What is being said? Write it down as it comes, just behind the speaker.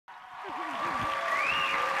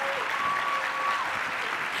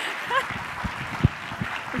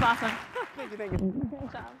was awesome. Thank you, thank you.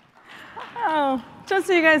 Good job. Oh, just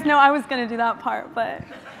so you guys know, I was going to do that part, but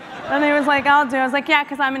then he was like, I'll do it. I was like, yeah,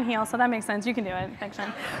 because I'm in heel, so that makes sense. You can do it,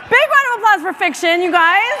 Fiction. Big round of applause for Fiction, you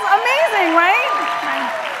guys. Amazing, right?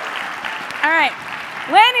 All right.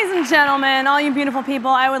 Ladies and gentlemen, all you beautiful people,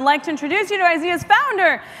 I would like to introduce you to IZEA's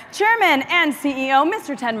founder, chairman, and CEO,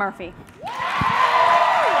 Mr. Ted Murphy.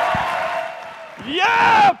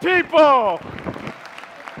 Yeah, people!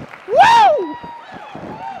 Woo!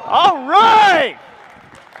 All right!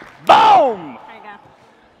 Boom! There you go.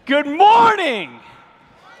 Good morning!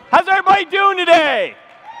 How's everybody doing today?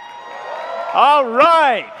 All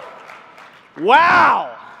right.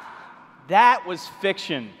 Wow. That was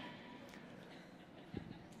Fiction.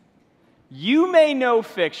 You may know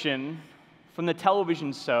Fiction from the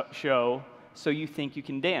television show So You Think You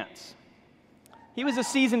Can Dance. He was a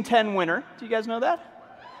season 10 winner. Do you guys know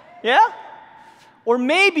that? Yeah? Or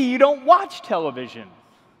maybe you don't watch television.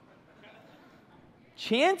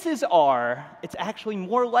 Chances are it's actually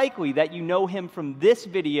more likely that you know him from this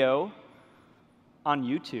video on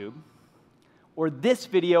YouTube or this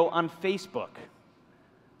video on Facebook.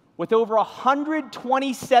 With over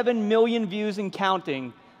 127 million views and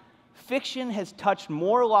counting, Fiction has touched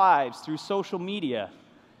more lives through social media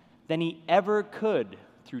than he ever could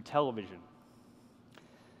through television.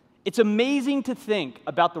 It's amazing to think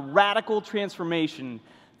about the radical transformation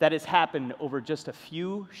that has happened over just a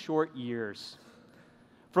few short years.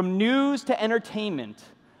 From news to entertainment,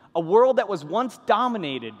 a world that was once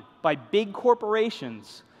dominated by big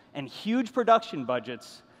corporations and huge production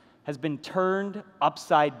budgets has been turned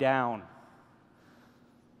upside down.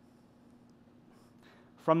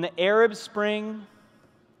 From the Arab Spring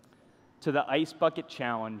to the Ice Bucket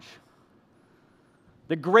Challenge,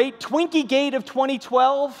 the great Twinkie Gate of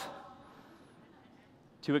 2012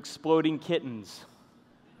 to exploding kittens.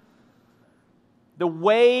 The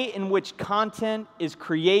way in which content is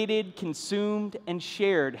created, consumed, and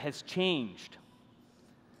shared has changed.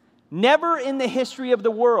 Never in the history of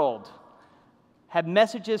the world have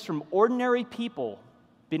messages from ordinary people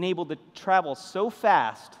been able to travel so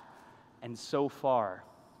fast and so far.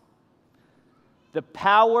 The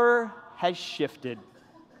power has shifted.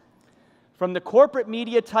 From the corporate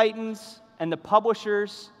media titans and the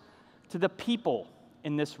publishers to the people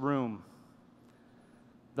in this room.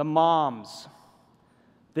 The moms,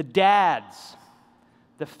 the dads,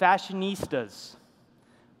 the fashionistas,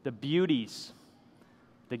 the beauties,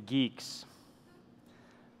 the geeks,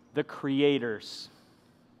 the creators.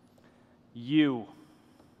 You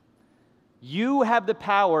have the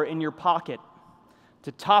power in your pocket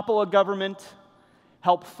to topple a government,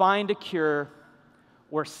 help find a cure,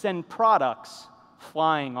 or send products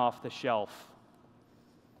flying off the shelf.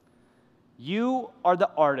 You are the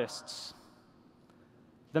artists,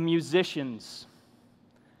 the musicians,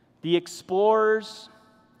 the explorers,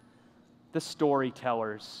 the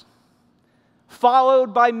storytellers,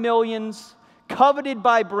 followed by millions, coveted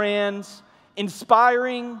by brands,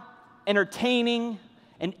 inspiring, entertaining,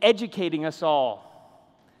 and educating us all.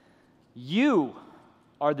 You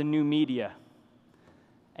are the new media,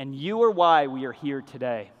 and you are why we are here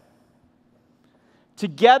today.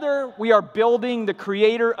 Together, we are building the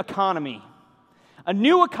creator economy, a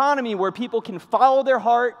new economy where people can follow their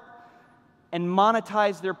heart and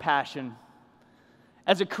monetize their passion.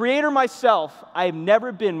 As a creator myself, I have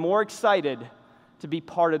never been more excited to be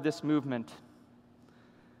part of this movement.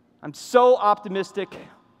 I'm so optimistic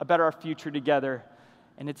about our future together,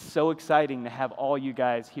 and it's so exciting to have all you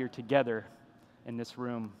guys here together in this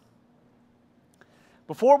room.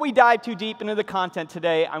 Before we dive too deep into the content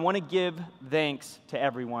today, I want to give thanks to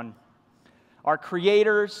everyone. Our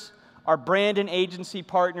creators, our brand and agency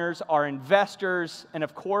partners, our investors, and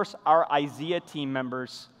of course, our IZEA team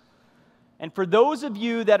members. And for those of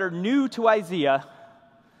you that are new to IZEA,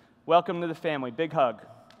 welcome to the family. Big hug.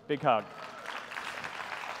 Big hug.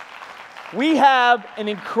 We have an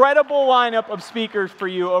incredible lineup of speakers for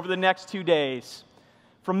you over the next 2 days.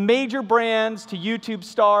 From major brands to YouTube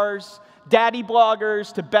stars, daddy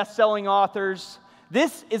bloggers to best-selling authors,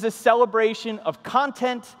 this is a celebration of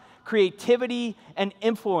content, creativity, and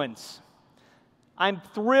influence. I'm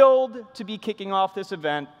thrilled to be kicking off this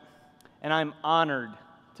event, and I'm honored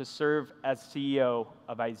to serve as CEO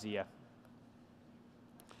of IZEA.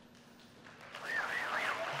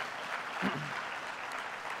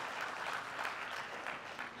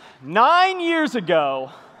 Nine years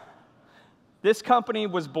ago, this company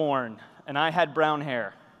was born, and I had brown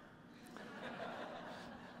hair.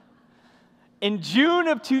 In June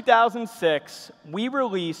of 2006, we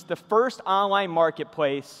released the first online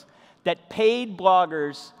marketplace that paid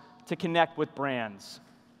bloggers to connect with brands.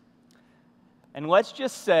 And let's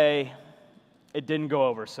just say it didn't go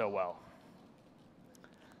over so well.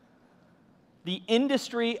 The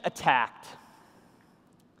industry attacked.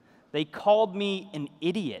 They called me an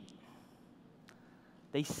idiot.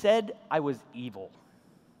 They said I was evil.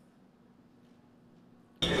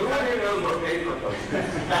 Who here knows what paper post is?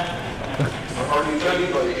 Are you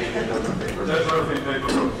anybody here knows what paper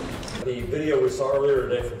post is? The video we saw earlier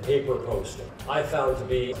today from paper posting, I found to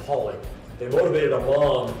be appalling. They motivated a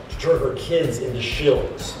mom to turn her kids into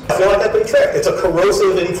shills. I feel like I've been tricked. It's a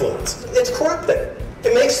corrosive influence. It's corrupting.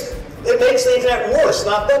 It makes the internet worse,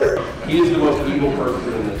 not better. He is the most evil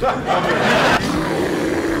person in this.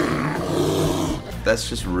 That's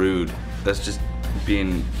just rude. That's just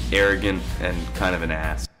being arrogant and kind of an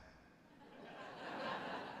ass.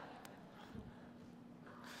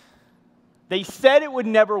 They said it would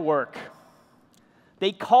never work.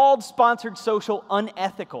 They called sponsored social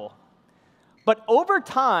unethical. But over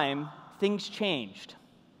time, things changed.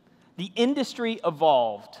 The industry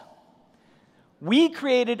evolved. We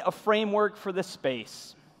created a framework for the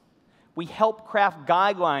space. We helped craft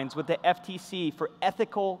guidelines with the FTC for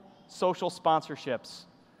ethical social sponsorships.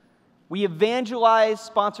 We evangelized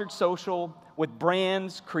sponsored social with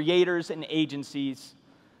brands, creators, and agencies.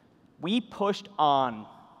 We pushed on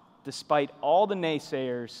despite all the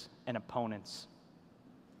naysayers and opponents.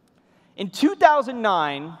 In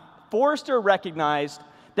 2009, Forrester recognized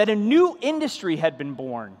that a new industry had been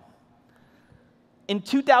born. In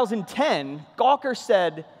 2010, Gawker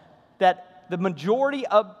said that the majority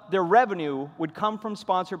of their revenue would come from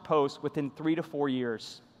sponsored posts within 3 to 4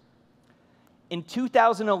 years. In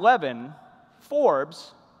 2011,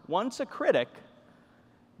 Forbes, once a critic,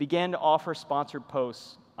 began to offer sponsored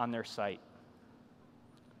posts on their site.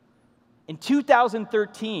 In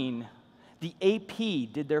 2013, the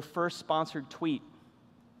AP did their first sponsored tweet.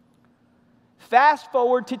 Fast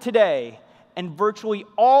forward to today, and virtually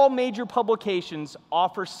all major publications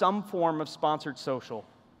offer some form of sponsored social.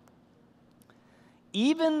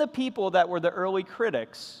 Even the people that were the early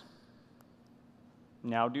critics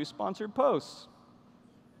now do sponsored posts.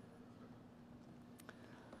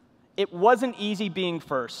 It wasn't easy being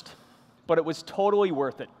first, but it was totally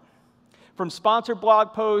worth it. From sponsored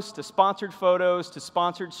blog posts to sponsored photos to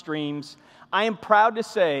sponsored streams, I am proud to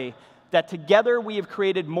say that together we have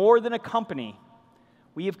created more than a company.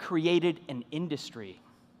 We have created an industry.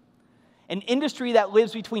 An industry that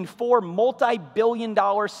lives between 4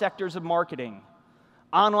 multi-billion-dollar sectors of marketing: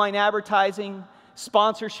 online advertising,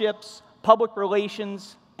 sponsorships, public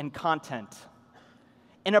relations, and content.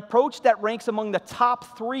 An approach that ranks among the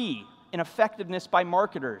top 3 in effectiveness by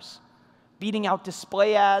marketers, beating out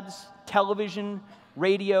display ads, television,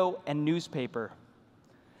 radio, and newspaper.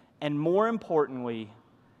 And more importantly,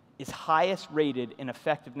 is highest rated in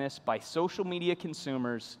effectiveness by social media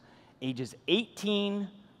consumers ages 18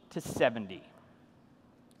 to 70.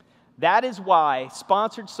 That is why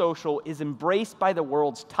sponsored social is embraced by the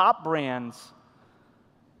world's top brands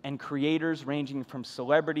and creators ranging from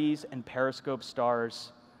celebrities and Periscope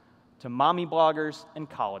stars to mommy bloggers and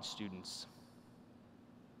college students.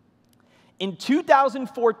 In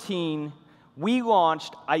 2014, we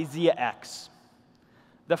launched IZEAFest,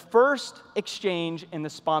 the first exchange in the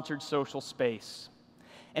sponsored social space.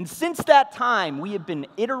 And since that time, we have been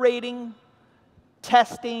iterating,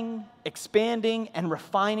 testing, expanding, and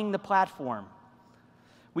refining the platform.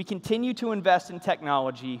 We continue to invest in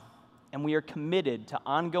technology, and we are committed to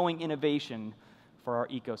ongoing innovation for our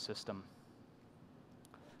ecosystem.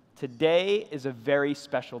 Today is a very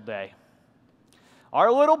special day. Our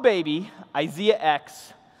little baby,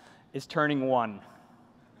 IZEAFest, is turning 1.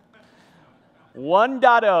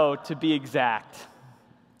 1.0 to be exact.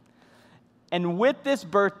 And with this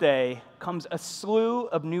birthday comes a slew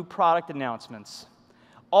of new product announcements,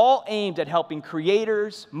 all aimed at helping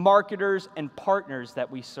creators, marketers, and partners that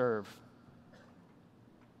we serve.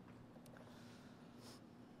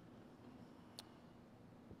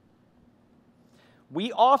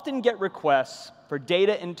 We often get requests for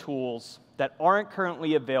data and tools that aren't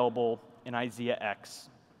currently available in IZEAFest.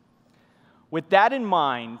 With that in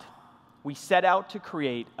mind, we set out to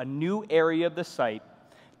create a new area of the site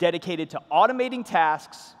dedicated to automating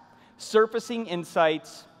tasks, surfacing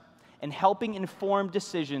insights, and helping inform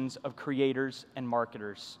decisions of creators and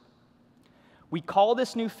marketers. We call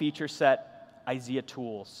this new feature set IZEA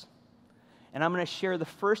Tools. And I'm going to share the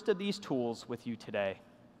first of these tools with you today.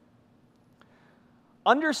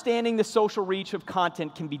 Understanding the social reach of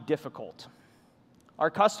content can be difficult. Our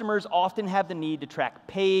customers often have the need to track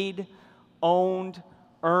paid, owned,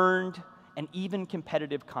 earned, and even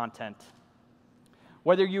competitive content.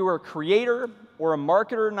 Whether you are a creator or a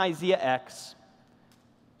marketer in IZEAFest,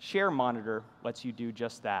 Share Monitor lets you do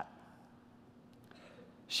just that.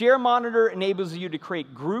 Share Monitor enables you to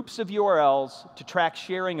create groups of URLs to track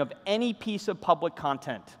sharing of any piece of public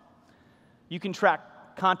content. You can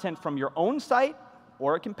track content from your own site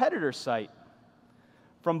or a competitor's site.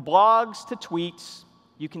 From blogs to tweets,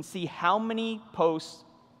 you can see how many posts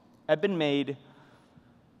have been made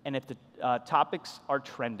and if the topics are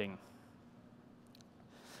trending.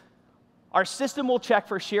 Our system will check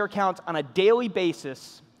for share counts on a daily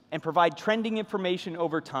basis and provide trending information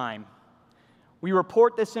over time. We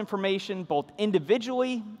report this information both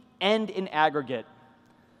individually and in aggregate.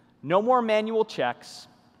 No more manual checks,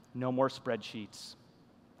 no more spreadsheets.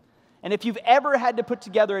 And if you've ever had to put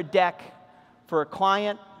together a deck for a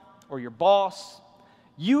client or your boss,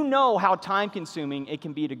 you know how time-consuming it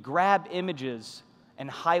can be to grab images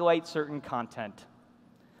and highlight certain content.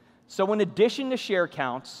 So in addition to share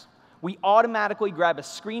counts, we automatically grab a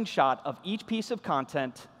screenshot of each piece of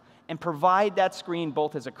content and provide that screen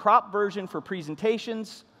both as a crop version for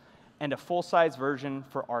presentations and a full-size version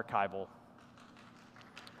for archival.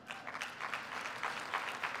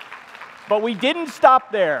 But we didn't stop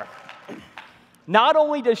there. Not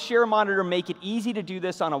only does Share Monitor make it easy to do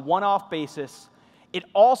this on a one-off basis, it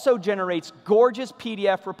also generates gorgeous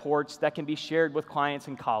PDF reports that can be shared with clients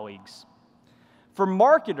and colleagues. For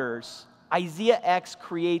marketers, IZEAX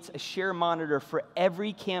creates a Share Monitor for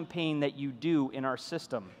every campaign that you do in our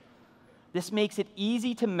system. This makes it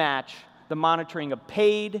easy to match the monitoring of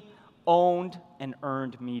paid, owned, and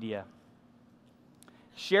earned media.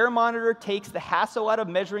 Share Monitor takes the hassle out of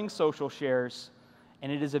measuring social shares,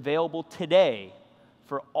 and it is available today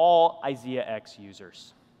for all IZEAX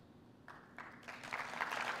users.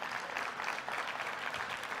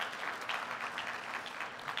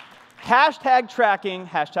 Hashtag tracking,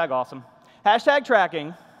 hashtag awesome. Hashtag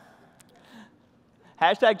tracking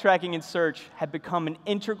and search have become an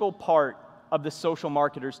integral part of the social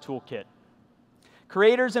marketer's toolkit.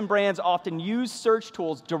 Creators and brands often use search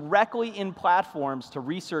tools directly in platforms to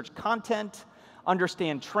research content,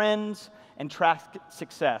 understand trends, and track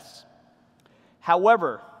success.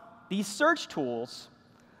 However, these search tools,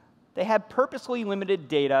 they have purposely limited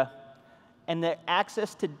data, and their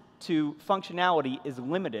access to functionality is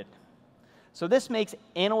limited. So this makes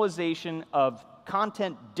analyzation of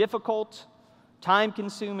content difficult,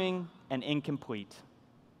 time-consuming, and incomplete.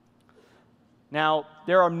 Now,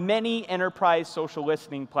 there are many enterprise social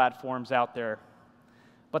listening platforms out there,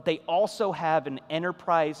 but they also have an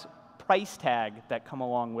enterprise price tag that come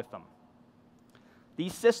along with them.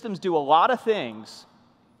 These systems do a lot of things,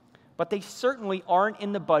 but they certainly aren't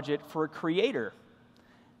in the budget for a creator.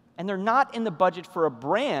 And they're not in the budget for a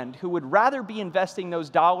brand who would rather be investing those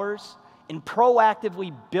dollars in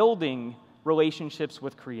proactively building relationships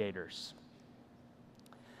with creators.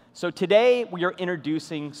 So today, we are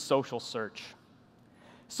introducing social search.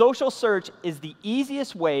 Social search is the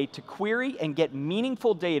easiest way to query and get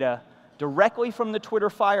meaningful data directly from the Twitter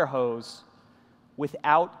fire hose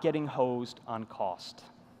without getting hosed on cost.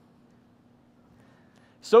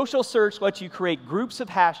 Social search lets you create groups of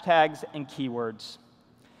hashtags and keywords.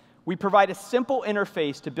 We provide a simple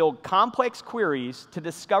interface to build complex queries to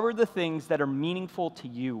discover the things that are meaningful to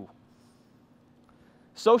you.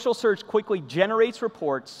 Social search quickly generates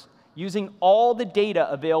reports using all the data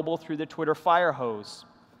available through the Twitter fire hose,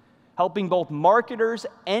 helping both marketers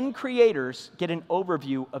and creators get an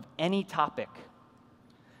overview of any topic.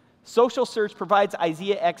 Social search provides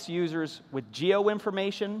IZEAX users with geo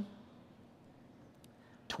information,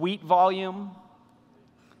 tweet volume,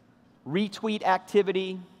 retweet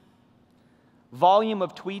activity, volume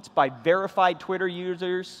of tweets by verified Twitter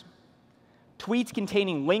users, tweets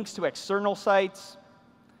containing links to external sites,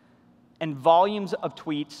 and volumes of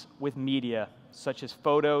tweets with media, such as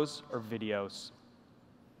photos or videos.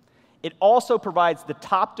 It also provides the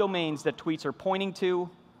top domains that tweets are pointing to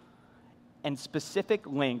and specific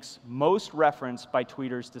links most referenced by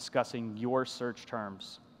tweeters discussing your search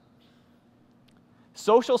terms.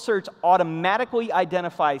 Social search automatically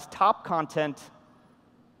identifies top content,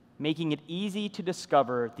 making it easy to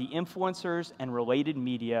discover the influencers and related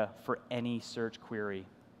media for any search query.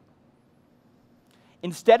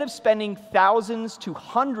 Instead of spending thousands to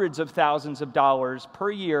hundreds of thousands of dollars per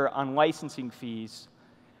year on licensing fees,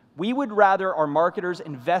 we would rather our marketers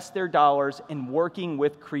invest their dollars in working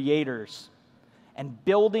with creators and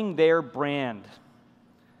building their brand.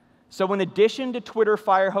 So in addition to Twitter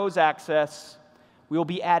Firehose access, we will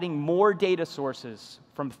be adding more data sources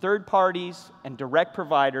from third parties and direct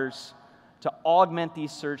providers to augment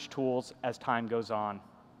these search tools as time goes on.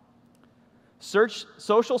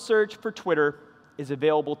 Social search for Twitter is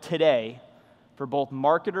available today for both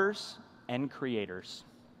marketers and creators.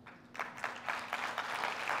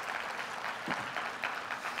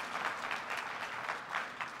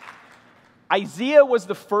 IZEA was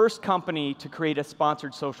the first company to create a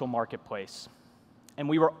sponsored social marketplace. And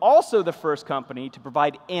we were also the first company to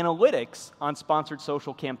provide analytics on sponsored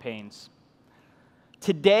social campaigns.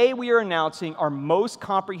 Today, we are announcing our most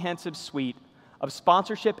comprehensive suite of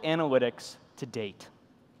sponsorship analytics to date.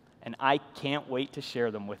 And I can't wait to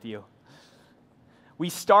share them with you. We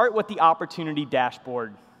start with the opportunity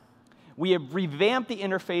dashboard. We have revamped the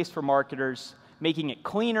interface for marketers, making it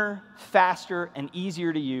cleaner, faster, and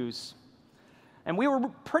easier to use. And we were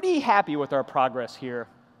pretty happy with our progress here.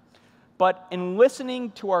 But in listening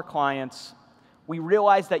to our clients, we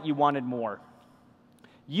realized that you wanted more.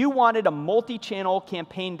 You wanted a multi-channel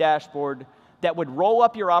campaign dashboard that would roll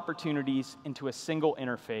up your opportunities into a single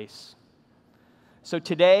interface. So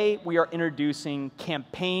today, we are introducing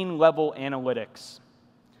campaign-level analytics.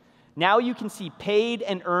 Now you can see paid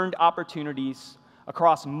and earned opportunities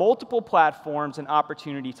across multiple platforms and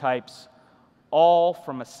opportunity types, all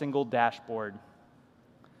from a single dashboard.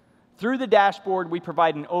 Through the dashboard, we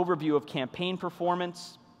provide an overview of campaign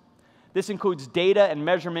performance. This includes data and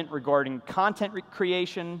measurement regarding content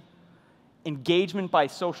creation, engagement by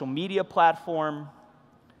social media platform,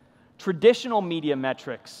 traditional media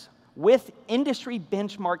metrics with industry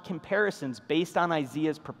benchmark comparisons based on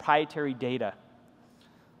IZEA's proprietary data,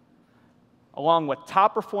 along with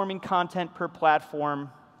top-performing content per platform.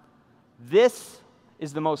 This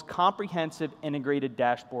is the most comprehensive integrated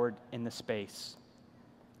dashboard in the space.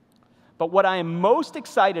 But what I am most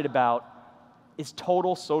excited about is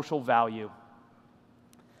total social value.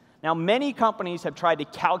 Now, many companies have tried to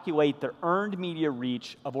calculate the earned media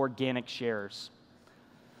reach of organic shares.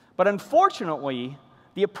 But unfortunately,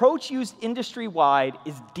 the approach used industry-wide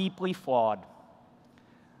is deeply flawed.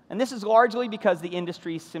 And this is largely because the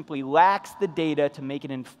industry simply lacks the data to make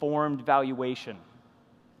an informed valuation.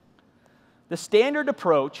 The standard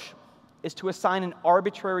approach is to assign an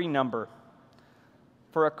arbitrary number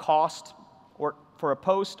for a cost or for a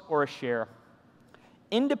post or a share,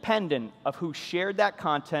 independent of who shared that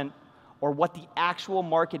content or what the actual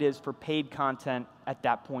market is for paid content at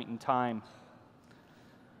that point in time.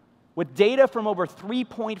 With data from over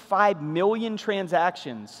 3.5 million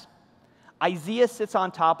transactions, IZEA sits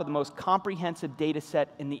on top of the most comprehensive data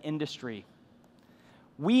set in the industry.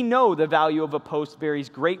 We know the value of a post varies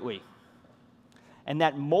greatly, and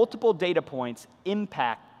that multiple data points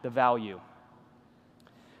impact the value.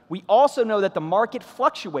 We also know that the market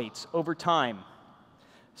fluctuates over time,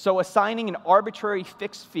 so assigning an arbitrary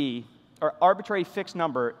fixed fee or arbitrary fixed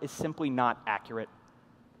number is simply not accurate.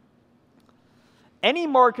 Any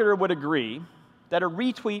marketer would agree that a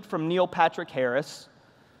retweet from Neil Patrick Harris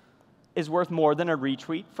is worth more than a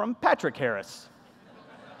retweet from Patrick Harris.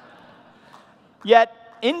 Yet,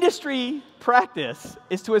 industry practice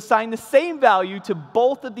is to assign the same value to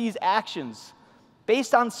both of these actions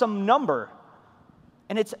based on some number.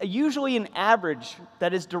 And it's usually an average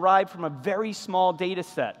that is derived from a very small data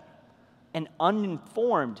set, an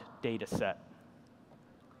uninformed data set.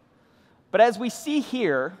 But as we see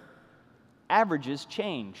here, averages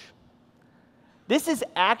change. This is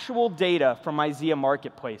actual data from IZEA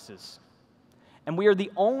marketplaces. And we are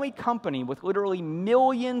the only company with literally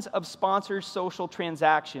millions of sponsored social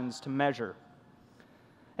transactions to measure.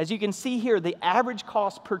 As you can see here, the average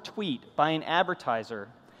cost per tweet by an advertiser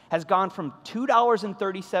has gone from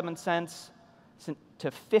 $2.37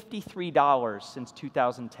 to $53 since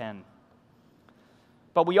 2010.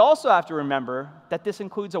 But we also have to remember that this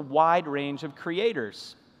includes a wide range of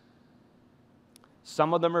creators.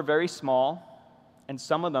 Some of them are very small, and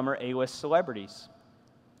some of them are A-list celebrities.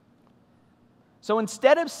 So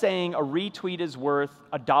instead of saying a retweet is worth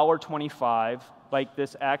 $1.25, like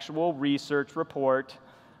this actual research report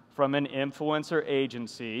from an influencer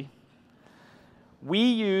agency, we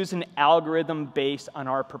use an algorithm based on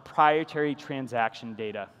our proprietary transaction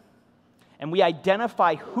data. And we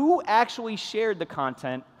identify who actually shared the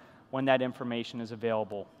content when that information is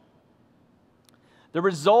available. The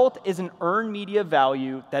result is an earned media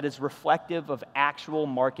value that is reflective of actual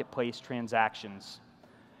marketplace transactions,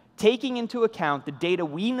 taking into account the data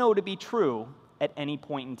we know to be true at any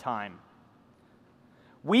point in time.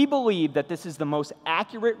 We believe that this is the most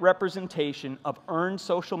accurate representation of earned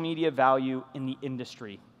social media value in the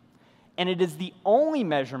industry, and it is the only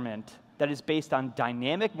measurement that is based on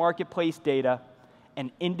dynamic marketplace data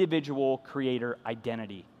and individual creator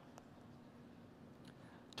identity.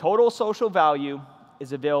 Total social value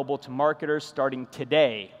is available to marketers starting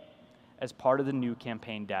today as part of the new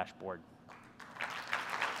campaign dashboard.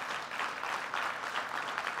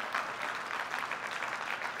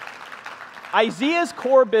 IZEA's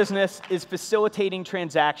core business is facilitating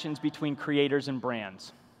transactions between creators and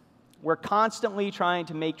brands. We're constantly trying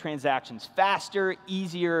to make transactions faster,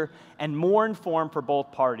 easier, and more informed for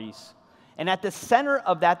both parties. And at the center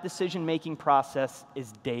of that decision-making process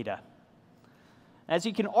is data. As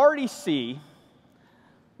you can already see,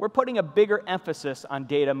 we're putting a bigger emphasis on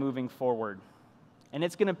data moving forward. And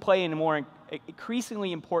it's going to play a more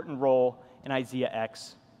increasingly important role in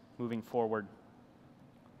IZEAX moving forward.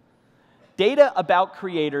 Data about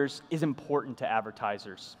creators is important to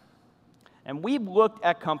advertisers. And we've looked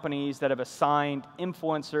at companies that have assigned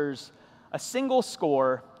influencers a single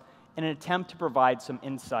score in an attempt to provide some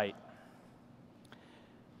insight.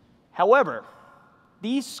 However,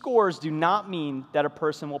 these scores do not mean that a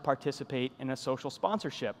person will participate in a social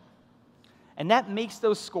sponsorship. And that makes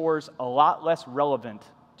those scores a lot less relevant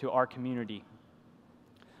to our community.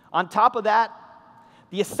 On top of that,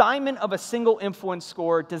 the assignment of a single influence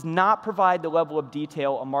score does not provide the level of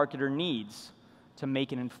detail a marketer needs to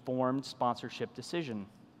make an informed sponsorship decision.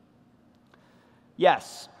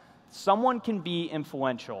 Yes, someone can be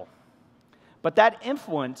influential, but that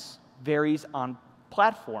influence varies on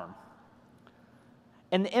platform.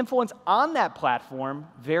 And the influence on that platform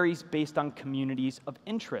varies based on communities of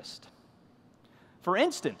interest. For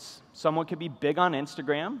instance, someone could be big on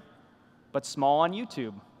Instagram, but small on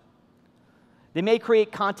YouTube. They may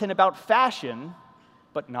create content about fashion,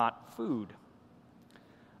 but not food.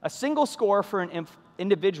 A single score for an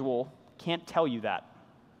individual can't tell you that.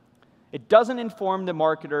 It doesn't inform the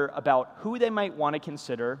marketer about who they might want to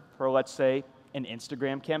consider for, let's say, an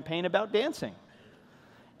Instagram campaign about dancing.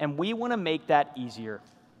 And we want to make that easier.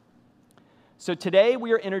 So today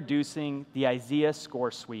we are introducing the IZEA Score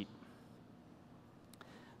Suite.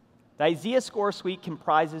 The IZEA Score Suite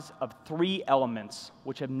comprises of 3 elements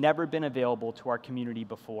which have never been available to our community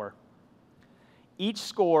before. Each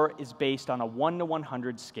score is based on a 1 to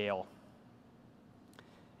 100 scale.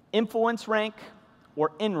 Influence rank,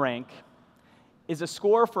 or in rank, is a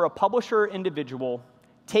score for a publisher or individual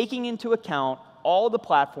taking into account all the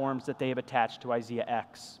platforms that they have attached to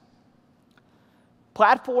IZEAX.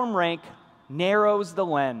 Platform rank narrows the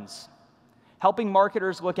lens, helping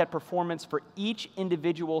marketers look at performance for each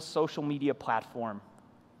individual social media platform.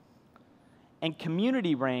 And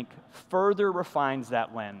community rank further refines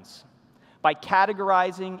that lens by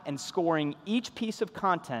categorizing and scoring each piece of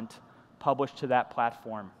content published to that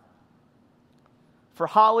platform. For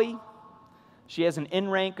Holly, she has an in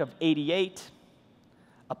rank of 88,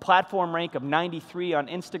 a platform rank of 93 on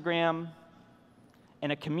Instagram,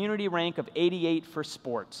 and a community rank of 88 for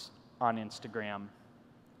sports on Instagram.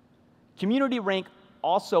 Community rank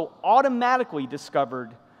also automatically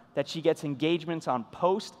discovered that she gets engagements on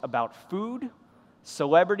posts about food,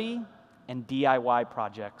 celebrity, and DIY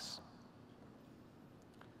projects.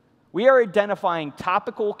 We are identifying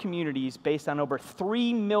topical communities based on over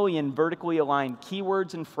 3 million vertically aligned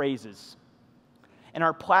keywords and phrases. And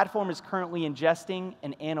our platform is currently ingesting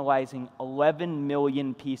and analyzing 11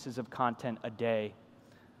 million pieces of content a day.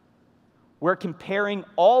 We're comparing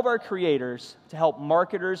all of our creators to help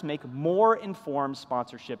marketers make more informed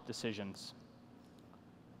sponsorship decisions.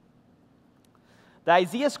 The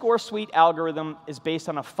IZEA Score Suite algorithm is based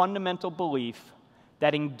on a fundamental belief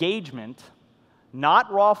that engagement,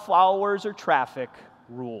 not raw followers or traffic,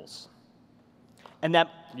 rules. And that,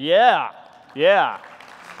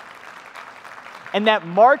 and that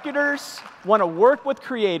marketers want to work with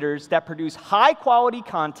creators that produce high-quality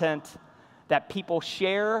content that people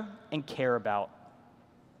share and care about.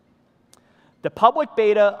 The public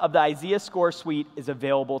beta of the IZEA Score Suite is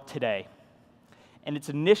available today, and it's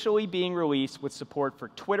initially being released with support for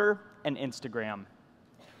Twitter and Instagram.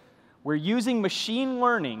 We're using machine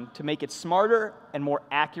learning to make it smarter and more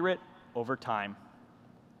accurate over time.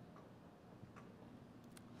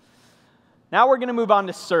 Now we're going to move on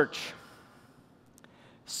to search.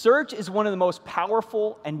 Search is one of the most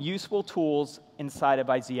powerful and useful tools inside of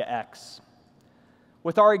IZEAX.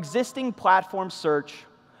 With our existing platform search,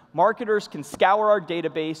 marketers can scour our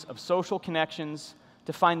database of social connections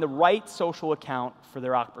to find the right social account for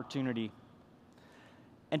their opportunity.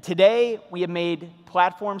 And today, we have made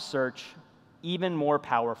platform search even more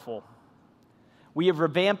powerful. We have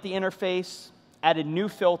revamped the interface, added new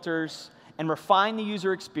filters, and refined the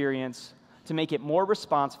user experience to make it more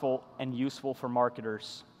responsive and useful for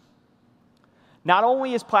marketers. Not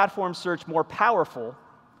only is platform search more powerful,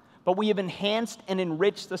 but we have enhanced and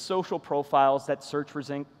enriched the social profiles that search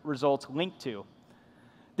results link to.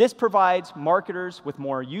 This provides marketers with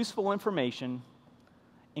more useful information,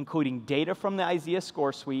 including data from the IZEA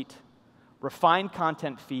Score Suite, refined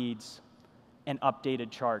content feeds, and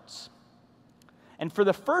updated charts. And for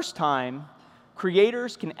the first time,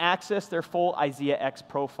 creators can access their full IZEAX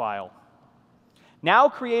profile. Now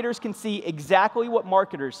creators can see exactly what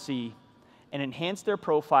marketers see and enhance their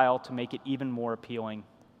profile to make it even more appealing.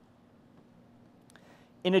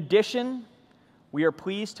 In addition, we are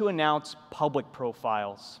pleased to announce public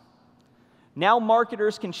profiles. Now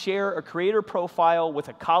marketers can share a creator profile with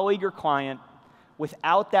a colleague or client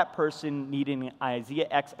without that person needing an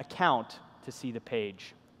IZEAx account to see the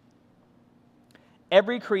page.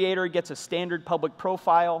 Every creator gets a standard public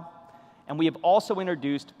profile, and we have also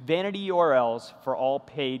introduced vanity URLs for all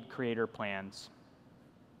paid creator plans.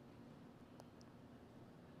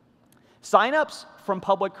 Signups from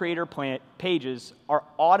public creator pages are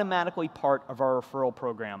automatically part of our referral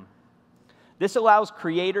program. This allows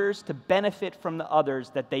creators to benefit from the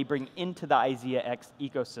others that they bring into the IZEAx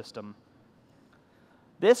ecosystem.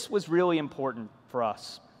 This was really important for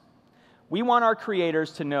us. We want our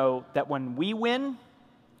creators to know that when we win,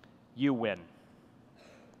 you win.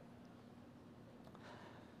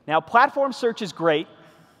 Now, platform search is great,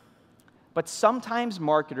 but sometimes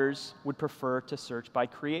marketers would prefer to search by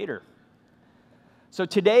creator. So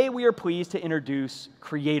today we are pleased to introduce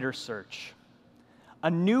Creator Search, a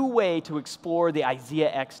new way to explore the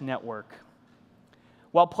IZEAx network.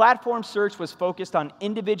 While platform search was focused on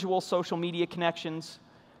individual social media connections,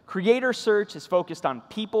 Creator Search is focused on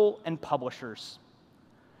people and publishers.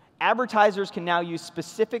 Advertisers can now use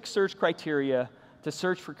specific search criteria to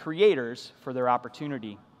search for creators for their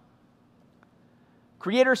opportunity.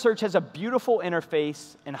 Creator Search has a beautiful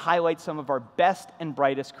interface and highlights some of our best and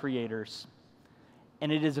brightest creators.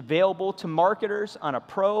 And it is available to marketers on a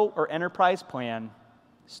pro or enterprise plan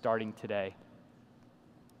starting today.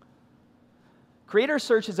 Creator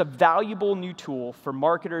Search is a valuable new tool for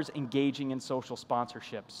marketers engaging in social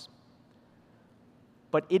sponsorships.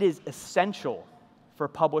 But it is essential for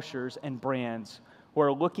publishers and brands who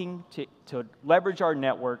are looking to leverage our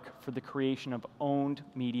network for the creation of owned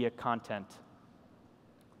media content.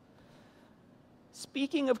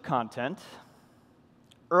 Speaking of content,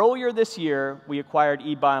 earlier this year, we acquired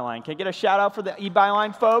eByline. Can I get a shout out for the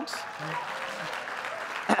eByline folks?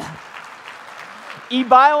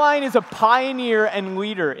 eByline is a pioneer and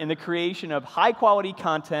leader in the creation of high-quality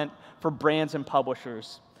content for brands and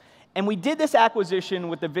publishers. And we did this acquisition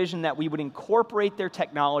with the vision that we would incorporate their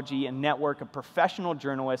technology and network of professional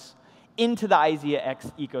journalists into the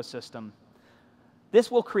IZEAx ecosystem. This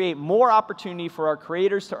will create more opportunity for our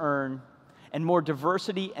creators to earn and more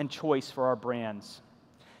diversity and choice for our brands.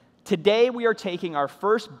 Today, we are taking our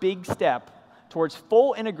first big step towards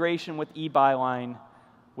full integration with eByline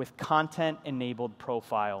with content-enabled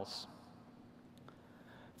profiles.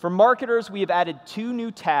 For marketers, we have added 2 new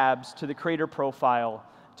tabs to the creator profile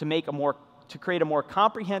to create a more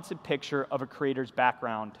comprehensive picture of a creator's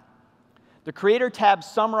background. The Creator tab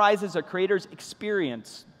summarizes a creator's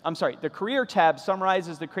experience. The Career tab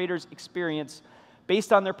summarizes the creator's experience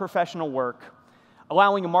based on their professional work,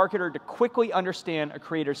 allowing a marketer to quickly understand a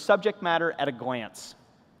creator's subject matter at a glance.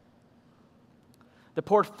 The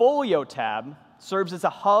Portfolio tab serves as a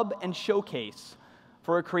hub and showcase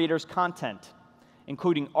for a creator's content,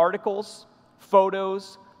 including articles,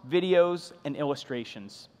 photos, videos, and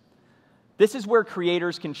illustrations. This is where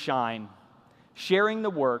creators can shine, sharing the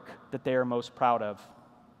work that they are most proud of.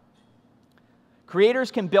 Creators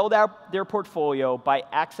can build out their portfolio by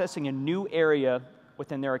accessing a new area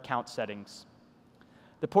within their account settings.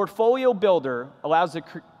 The Portfolio Builder allows the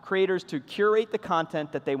creators to curate the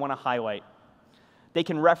content that they want to highlight. They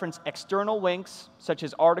can reference external links, such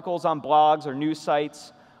as articles on blogs or news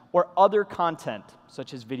sites, or other content,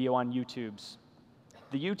 such as video on YouTubes.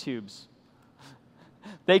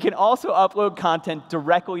 They can also upload content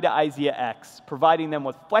directly to IZEAx, providing them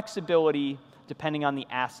with flexibility depending on the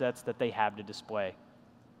assets that they have to display.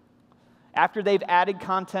 After they've added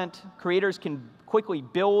content, creators can quickly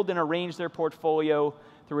build and arrange their portfolio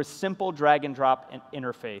through a simple drag-and-drop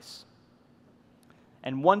interface.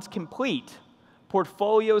 And once complete,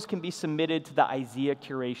 portfolios can be submitted to the IZEA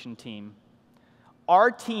curation team. Our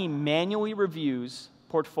team manually reviews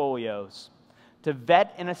portfolios to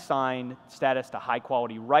vet and assign status to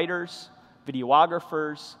high-quality writers,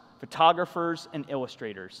 videographers, photographers, and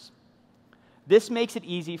illustrators. This makes it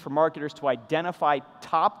easy for marketers to identify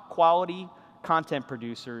top-quality content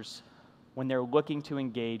producers when they're looking to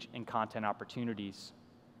engage in content opportunities.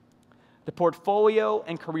 The portfolio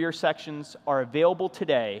and career sections are available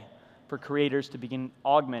today for creators to begin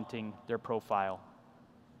augmenting their profile.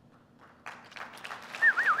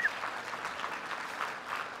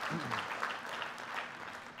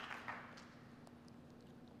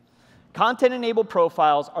 Content-enabled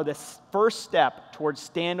profiles are the first step towards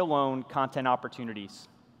standalone content opportunities.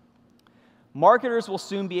 Marketers will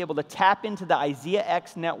soon be able to tap into the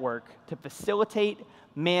IZEAX network to facilitate,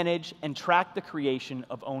 manage, and track the creation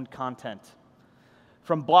of owned content.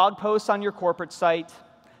 From blog posts on your corporate site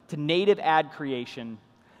to native ad creation,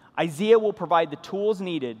 IZEA will provide the tools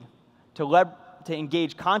needed to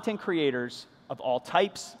engage content creators of all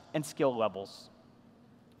types and skill levels.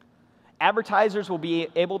 Advertisers will be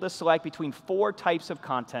able to select between 4 types of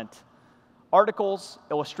content: articles,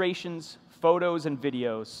 illustrations, photos, and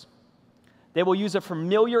videos. They will use a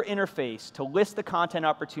familiar interface to list the content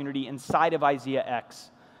opportunity inside of IZEAX,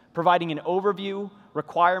 providing an overview,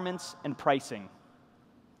 requirements, and pricing.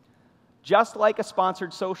 Just like a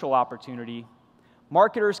sponsored social opportunity,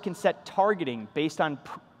 marketers can set targeting based on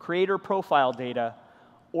creator profile data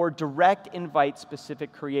or direct invite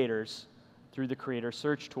specific creators through the creator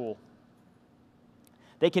search tool.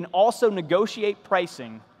 They can also negotiate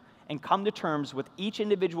pricing and come to terms with each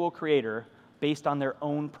individual creator based on their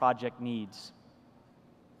own project needs.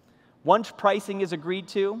 Once pricing is agreed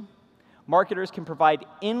to, marketers can provide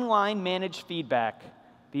inline managed feedback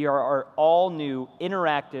via our all-new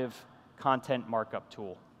interactive content markup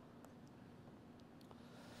tool.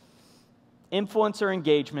 Influencer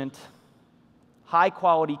engagement,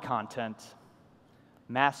 high-quality content,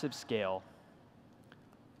 massive scale,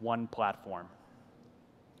 one platform.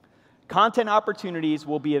 Content opportunities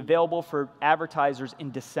will be available for advertisers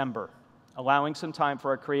in December, allowing some time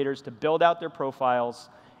for our creators to build out their profiles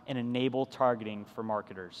and enable targeting for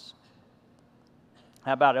marketers.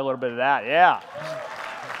 How about a little bit of that? Yeah.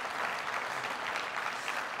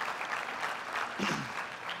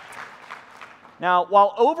 Now,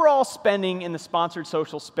 while overall spending in the sponsored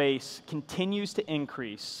social space continues to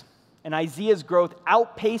increase, and IZEA's growth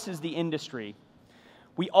outpaces the industry,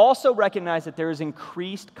 we also recognize that there is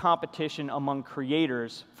increased competition among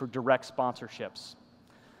creators for direct sponsorships.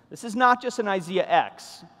 This is not just in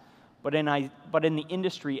IZEAX, but in the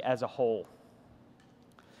industry as a whole.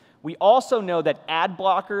 We also know that ad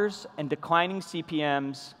blockers and declining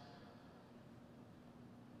CPMs,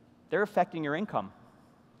 they're affecting your income.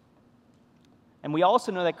 And we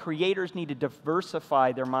also know that creators need to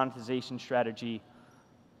diversify their monetization strategy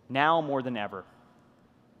now more than ever.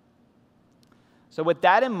 So with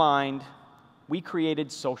that in mind, we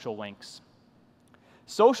created social links.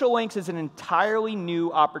 Social links is an entirely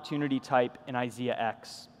new opportunity type in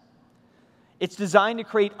IZEAX. It's designed to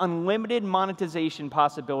create unlimited monetization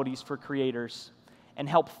possibilities for creators and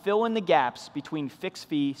help fill in the gaps between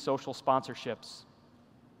fixed-fee social sponsorships.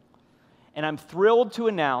 And I'm thrilled to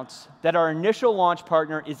announce that our initial launch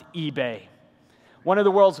partner is eBay, one of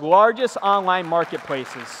the world's largest online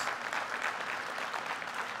marketplaces.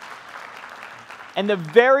 And the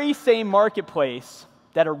very same marketplace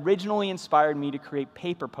that originally inspired me to create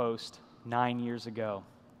PaperPost 9 years ago.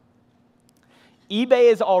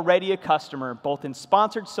 eBay is already a customer both in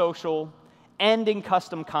sponsored social and in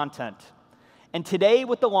custom content. And today,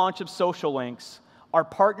 with the launch of Social Links, our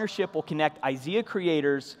partnership will connect IZEA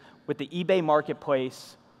creators with the eBay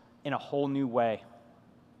marketplace in a whole new way.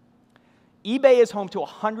 eBay is home to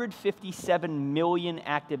 157 million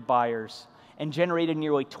active buyers and generated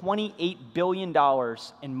nearly $28 billion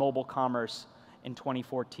in mobile commerce in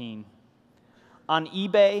 2014. On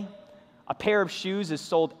eBay, a pair of shoes is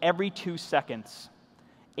sold every 2 seconds.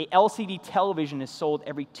 A LCD television is sold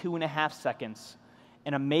every 2.5 seconds,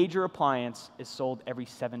 and a major appliance is sold every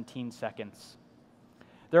 17 seconds.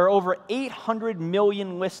 There are over 800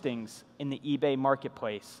 million listings in the eBay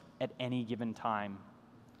marketplace at any given time.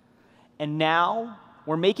 And now,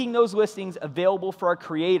 we're making those listings available for our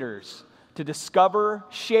creators to discover,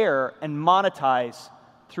 share, and monetize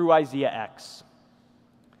through IZEAX.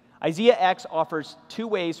 IZEAX offers 2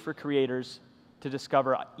 ways for creators to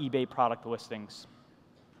discover eBay product listings.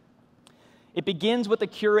 It begins with a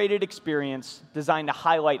curated experience designed to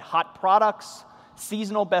highlight hot products,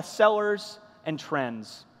 seasonal bestsellers, and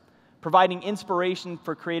trends, providing inspiration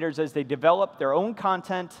for creators as they develop their own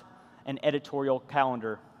content and editorial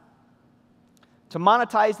calendar. To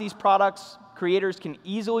monetize these products, creators can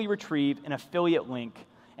easily retrieve an affiliate link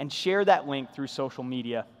and share that link through social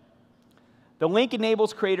media. The link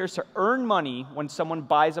enables creators to earn money when someone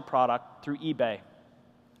buys a product through eBay.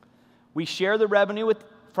 We share the revenue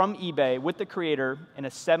from eBay with the creator in a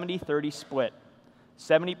 70-30 split,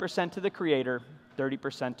 70% to the creator,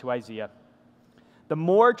 30% to IZEA. The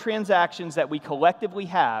more transactions that we collectively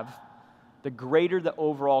have, the greater the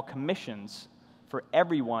overall commissions for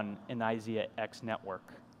everyone in the IZEAX network.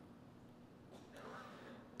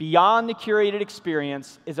 Beyond the curated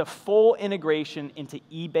experience is a full integration into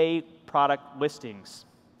eBay product listings,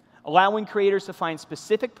 allowing creators to find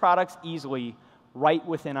specific products easily right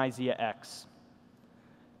within IZEAX.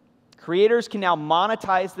 Creators can now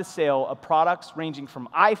monetize the sale of products ranging from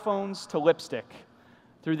iPhones to lipstick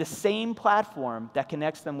through the same platform that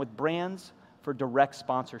connects them with brands for direct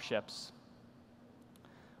sponsorships.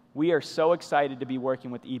 We are so excited to be working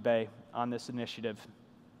with eBay on this initiative,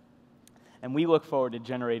 and we look forward to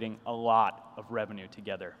generating a lot of revenue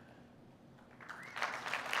together.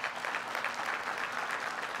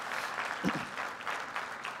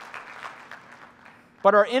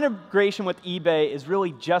 But our integration with eBay is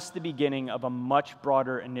really just the beginning of a much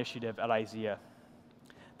broader initiative at IZEA.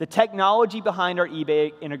 The technology behind our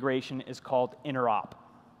eBay integration is called Interop,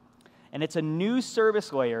 and it's a new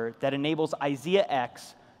service layer that enables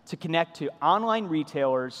IZEAX to connect to online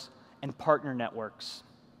retailers and partner networks.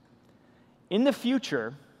 In the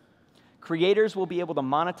future, creators will be able to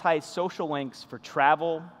monetize social links for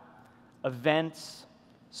travel, events,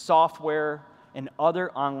 software, and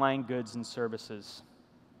other online goods and services.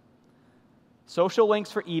 Social links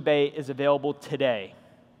for eBay is available today,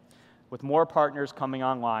 with more partners coming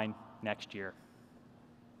online next year.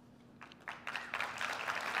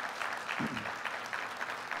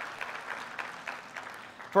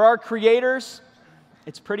 For our creators,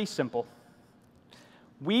 it's pretty simple.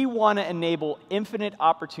 We want to enable infinite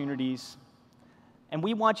opportunities, and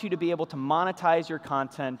we want you to be able to monetize your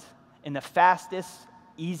content in the fastest,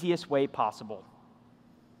 easiest way possible.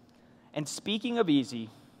 And speaking of easy,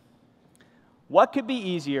 what could be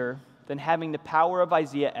easier than having the power of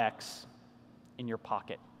IZEAX in your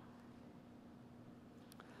pocket?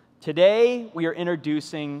 Today, we are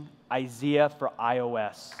introducing IZEA for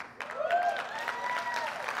iOS.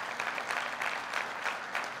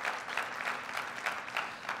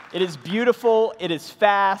 It is beautiful, it is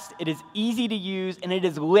fast, it is easy to use, and it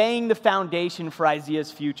is laying the foundation for IZEA's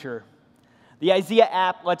future. The IZEA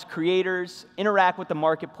app lets creators interact with the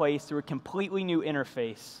marketplace through a completely new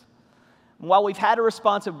interface. And while we've had a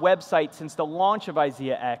responsive website since the launch of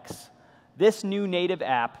IZEAX, this new native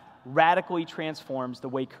app radically transforms the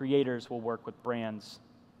way creators will work with brands.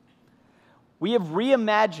 We have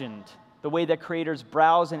reimagined the way that creators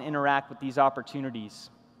browse and interact with these opportunities,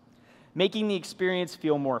 making the experience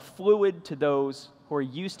feel more fluid to those who are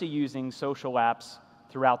used to using social apps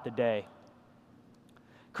throughout the day.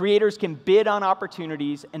 Creators can bid on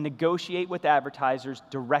opportunities and negotiate with advertisers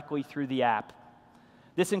directly through the app.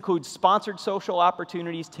 This includes sponsored social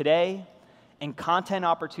opportunities today and content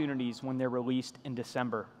opportunities when they're released in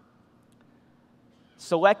December.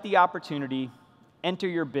 Select the opportunity, enter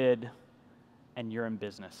your bid, and you're in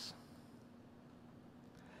business.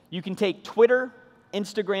 You can take Twitter,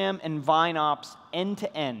 Instagram, and Vine ops end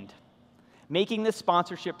to end, making this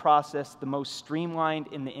sponsorship process the most streamlined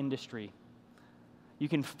in the industry. You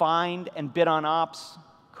can find and bid on ops,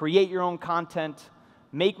 create your own content,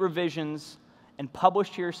 make revisions, and publish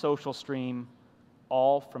to your social stream,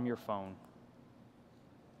 all from your phone.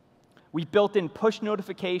 We've built in push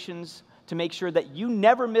notifications to make sure that you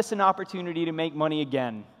never miss an opportunity to make money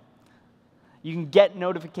again. You can get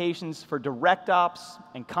notifications for direct ops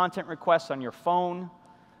and content requests on your phone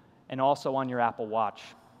and also on your Apple Watch.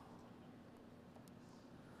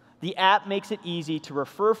 The app makes it easy to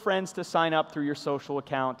refer friends to sign up through your social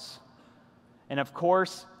accounts, and of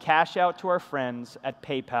course, cash out to our friends at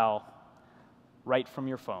PayPal right from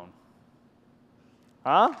your phone.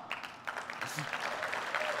 Huh?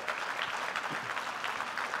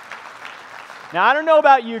 Now, I don't know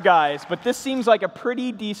about you guys, but this seems like a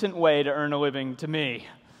pretty decent way to earn a living to me.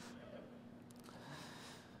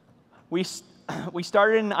 We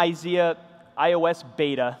started an IZEA iOS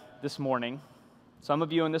beta this morning. Some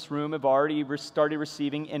of you in this room have already started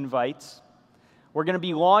receiving invites. We're going to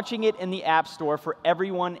be launching it in the App Store for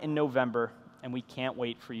everyone in November, and we can't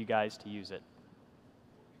wait for you guys to use it.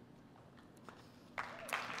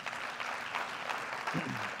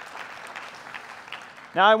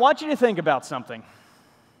 Now, I want you to think about something.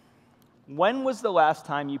 When was the last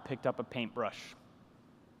time you picked up a paintbrush?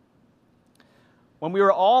 When we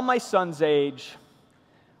were all my son's age,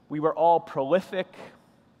 we were all prolific,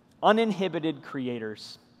 uninhibited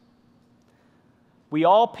creators. We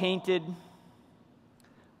all painted,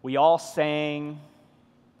 we all sang,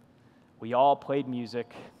 we all played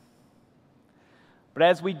music. But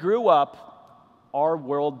as we grew up, our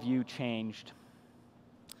worldview changed.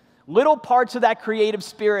 Little parts of that creative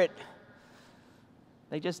spirit,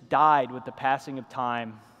 they just died with the passing of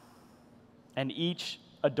time and each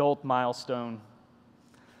adult milestone.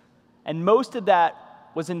 And most of that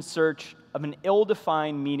was in search of an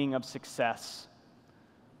ill-defined meaning of success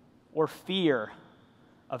or fear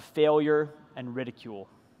of failure and ridicule.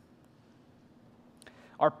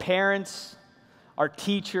 Our parents, our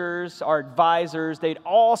teachers, our advisors, they'd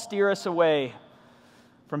all steer us away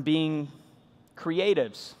from being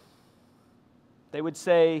creatives. They would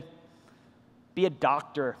say, be a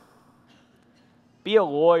doctor, be a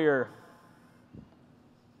lawyer,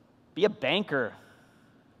 be a banker,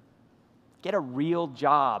 get a real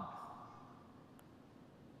job.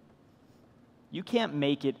 You can't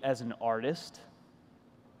make it as an artist.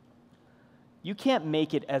 You can't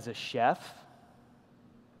make it as a chef.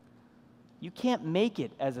 You can't make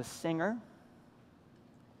it as a singer,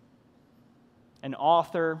 an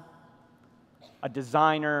author, a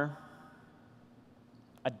designer,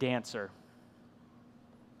 a dancer.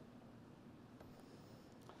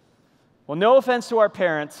 Well, no offense to our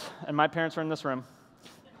parents, and my parents are in this room,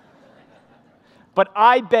 but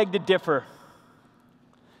I beg to differ.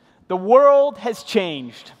 The world has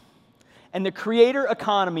changed, and the creator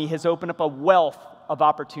economy has opened up a wealth of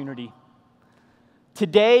opportunity.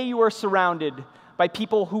 Today, you are surrounded by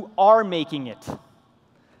people who are making it.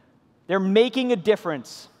 They're making a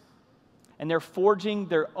difference, and they're forging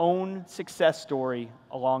their own success story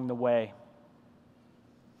along the way.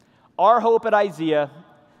 Our hope at IZEA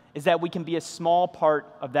is that we can be a small part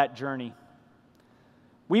of that journey.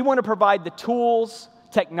 We want to provide the tools,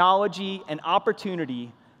 technology, and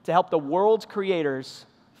opportunity to help the world's creators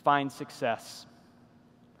find success.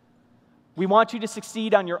 We want you to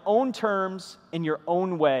succeed on your own terms in your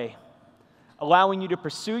own way, allowing you to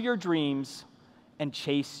pursue your dreams and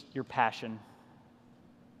chase your passion.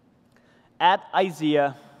 At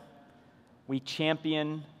IZEA, we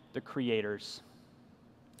champion the creators,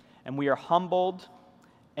 and we are humbled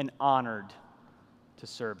and honored to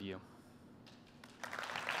serve you.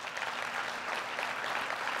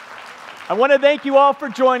 I want to thank you all for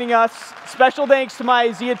joining us. Special thanks to my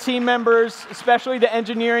IZEA team members, especially the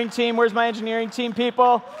engineering team. Where's my engineering team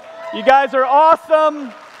people? You guys are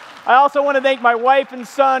awesome. I also want to thank my wife and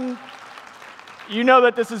son. You know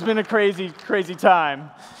that this has been a crazy, crazy time.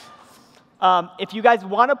 If you guys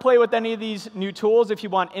want to play with any of these new tools, if you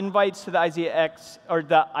want invites to the IZEA X or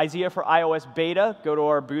the IZEA for iOS beta, go to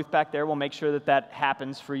our booth back there. We'll make sure that that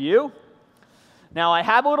happens for you. Now, I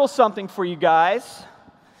have a little something for you guys.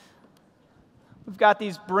 We've got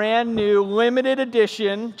these brand new limited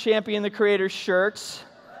edition Champion the Creator shirts.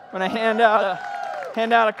 I'm going to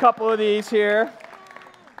hand out a couple of these here.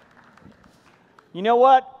 You know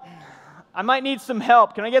what? I might need some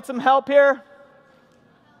help. Can I get some help here?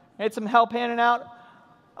 Need some help handing out?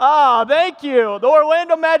 Ah, thank you. The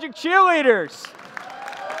Orlando Magic cheerleaders.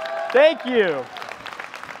 Thank you.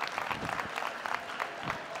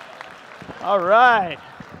 All right.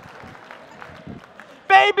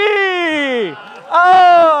 Baby!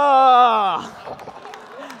 Oh!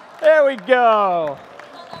 There we go.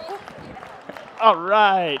 All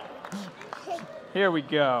right. Here we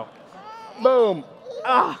go. Boom.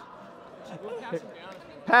 Ah.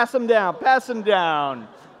 Pass them down. Pass them down.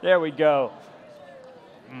 There we go.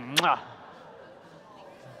 Mwah.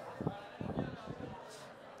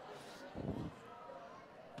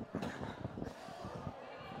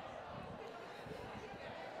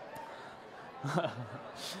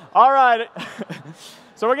 All right.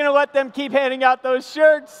 So we're going to let them keep handing out those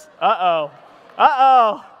shirts. Uh-oh.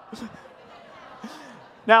 Uh-oh.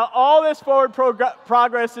 Now, all this forward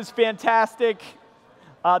progress is fantastic.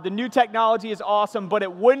 The new technology is awesome, but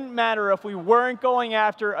it wouldn't matter if we weren't going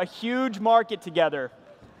after a huge market together.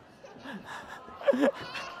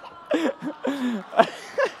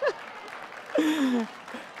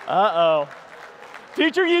 Uh-oh.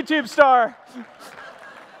 Future YouTube star.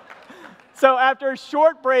 So after a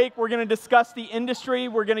short break, we're going to discuss the industry.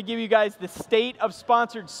 We're going to give you guys the state of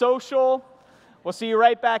sponsored social. We'll see you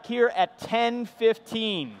right back here at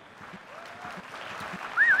 10:15.